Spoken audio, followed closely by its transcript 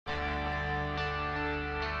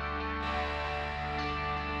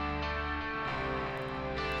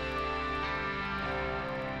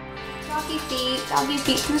Doggy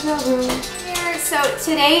feet through the room. Here, so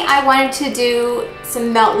today I wanted to do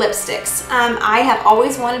some melt lipsticks. I have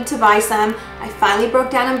always wanted to buy some. I finally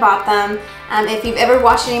broke down and bought them. If you've ever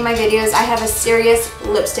watched any of my videos, I have a serious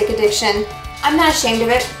lipstick addiction. I'm not ashamed of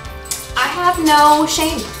it. I have no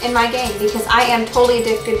shame in my game because I am totally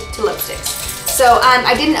addicted to lipsticks. So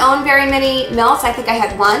I didn't own very many melts. I think I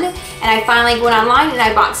had one, and I finally went online and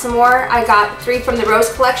I bought some more. I got 3 from the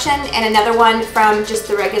Rose collection and another one from just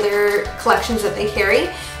the regular collections that they carry.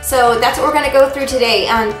 So that's what we're gonna go through today.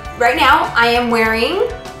 Right now I am wearing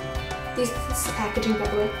this is the packaging, by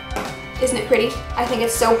the way. Isn't it pretty? I think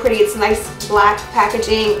it's so pretty. It's nice black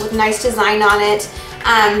packaging with nice design on it.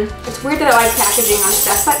 It's weird that I like packaging on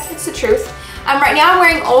stuff, but it's the truth. Right now I'm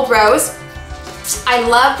wearing Old Rose. I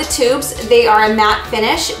love the tubes. They are a matte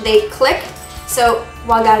finish. They click. So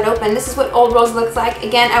while I got it open, this is what Old Rose looks like.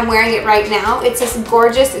 Again, I'm wearing it right now. It's this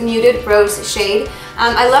gorgeous muted rose shade.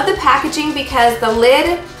 I love the packaging because the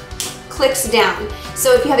lid clicks down.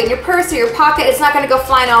 So if you have it in your purse or your pocket, it's not going to go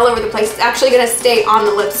flying all over the place. It's actually going to stay on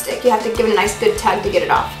the lipstick. You have to give it a nice good tug to get it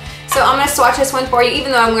off. So I'm going to swatch this one for you,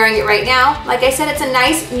 even though I'm wearing it right now. Like I said, it's a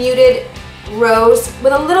nice muted rose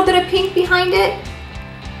with a little bit of pink behind it.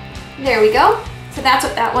 There we go. So that's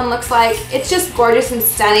what that one looks like. It's just gorgeous and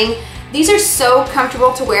stunning. These are so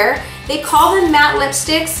comfortable to wear. They call them matte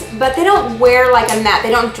lipsticks, but they don't wear like a matte. They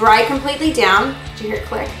don't dry completely down. Did you hear it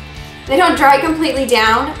click? They don't dry completely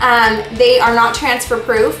down. They are not transfer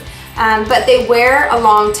proof, but they wear a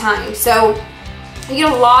long time. So you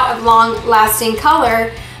get a lot of long lasting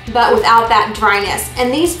color, but without that dryness.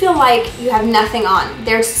 And these feel like you have nothing on.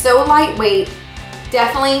 They're so lightweight.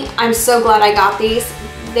 Definitely, I'm so glad I got these.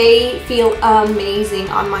 They feel amazing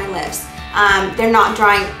on my lips. They're not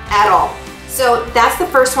drying at all. So that's the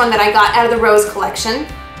first one that I got out of the Rose collection,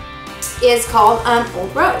 is called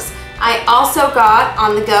Old Rose. I also got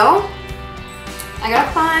On The Go. I gotta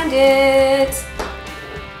find it.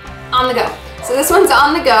 On The Go. So this one's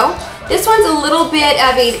On The Go. This one's a little bit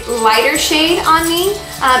of a lighter shade on me.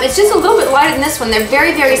 It's just a little bit lighter than this one. They're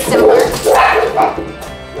very, very similar.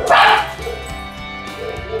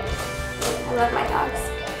 I love my dogs.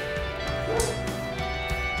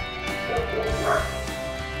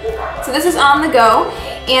 So this is On The Go,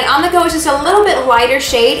 and On The Go is just a little bit lighter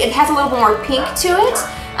shade. It has a little bit more pink to it.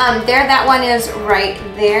 There, that one is right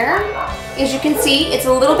there. As you can see, it's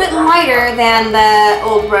a little bit lighter than the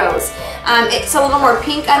Old Rose. It's a little more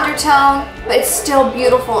pink undertone, but it's still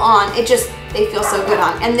beautiful on. They feel so good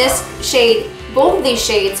on. And this shade, both of these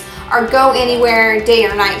shades, are go anywhere day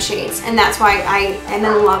or night shades, and that's why I am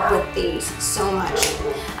in love with these so much.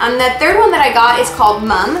 The third one that I got is called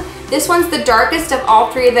Mum. This one's the darkest of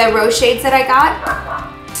all 3 of the rose shades that I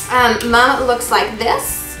got. Mum looks like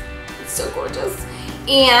this. It's so gorgeous.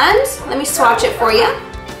 And let me swatch it for you.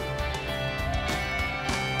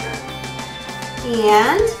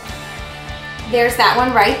 And there's that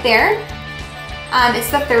one right there. It's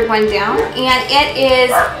the third one down, and it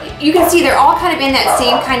is, you can see they're all kind of in that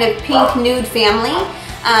same kind of pink nude family,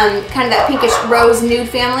 kind of that pinkish rose nude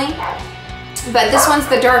family, but this one's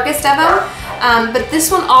the darkest of them. But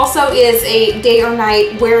this one also is a day or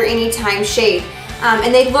night, wear anytime shade,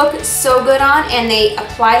 and they look so good on, and they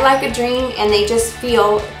apply like a dream, and they just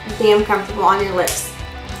feel damn comfortable on your lips.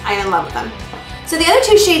 I'm in love with them. So the other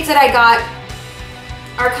 2 shades that I got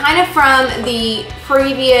are kind of from the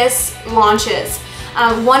previous launches.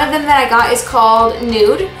 One of them that I got is called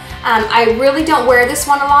Nude. I really don't wear this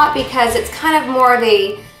one a lot because it's kind of more of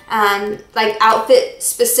a like outfit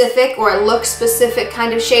specific or a look specific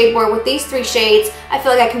kind of shade, where with these 3 shades I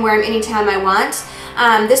feel like I can wear them anytime I want.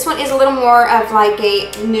 This one is a little more of like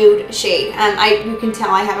a nude shade. You can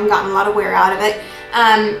tell I haven't gotten a lot of wear out of it.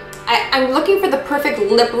 I'm looking for the perfect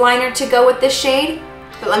lip liner to go with this shade,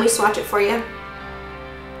 but let me swatch it for you.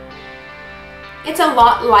 It's a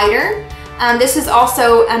lot lighter. This is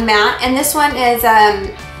also a matte, and this one is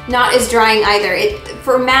not as drying either.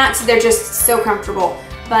 For mattes, they're just so comfortable.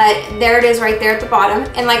 But there it is right there at the bottom.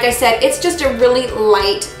 And like I said, it's just a really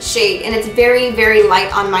light shade, and it's very, very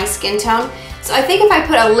light on my skin tone. So I think if I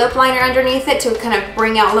put a lip liner underneath it to kind of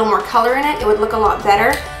bring out a little more color in it, it would look a lot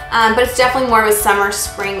better. But it's definitely more of a summer,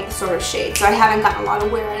 spring sort of shade. So I haven't gotten a lot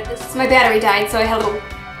of wear out of this. My battery died, so I had a little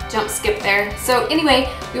jump skip there. So anyway,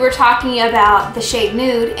 we were talking about the shade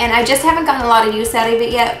Nude, and I just haven't gotten a lot of use out of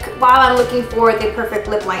it yet while I'm looking for the perfect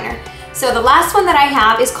lip liner. So the last one that I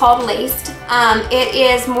have is called Laced. It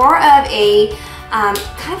is more of a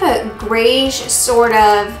kind of a grayish sort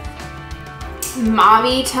of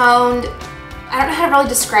mauve toned. I don't know how to really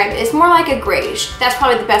describe it. It's more like a grayish. That's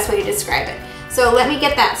probably the best way to describe it. So let me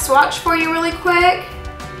get that swatch for you really quick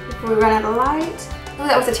before we run out of light. Oh,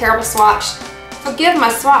 that was a terrible swatch. Forgive my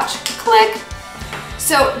swatch. Click.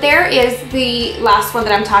 So there is the last one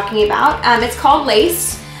that I'm talking about. It's called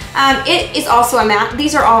Laced. It is also a matte.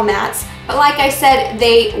 These are all mattes, but like I said,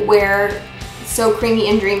 they wear so creamy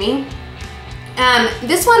and dreamy.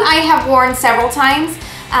 This one I have worn several times.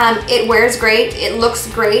 It wears great. It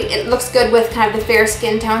looks great. It looks good with kind of the fair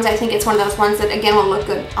skin tones. I think it's one of those ones that again will look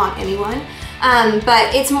good on anyone.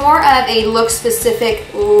 But it's more of a look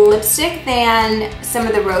specific lipstick than some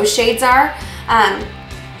of the rose shades are.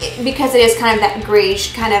 Because it is kind of that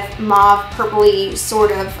grayish, kind of mauve, purpley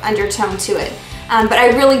sort of undertone to it. But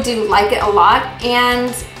I really do like it a lot,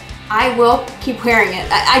 and I will keep wearing it.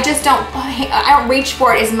 I just don't reach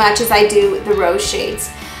for it as much as I do the rose shades.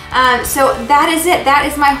 So that is it. That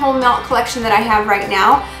is my whole melt collection that I have right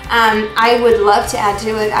now. I would love to add to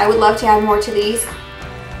it. I would love to add more to these.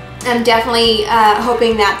 I'm definitely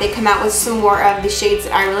hoping that they come out with some more of the shades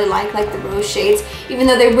that I really like the rose shades, even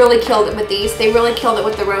though they really killed it with these. They really killed it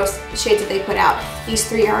with the rose shades that they put out. These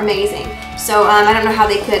three are amazing. So I don't know how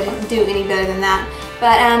they could do any better than that.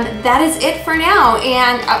 But that is it for now,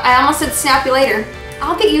 and I almost said snap you later.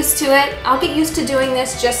 I'll get used to it. I'll get used to doing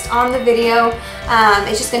this just on the video.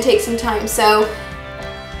 It's just gonna take some time. So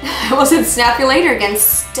I almost said snap you later again.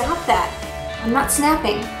 Stop that. I'm not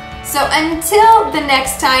snapping. So until the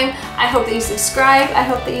next time, I hope that you subscribe. I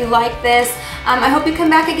hope that you like this. I hope you come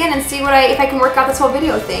back again and see if I can work out this whole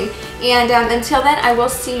video thing. And until then, I will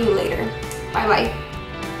see you later. Bye bye.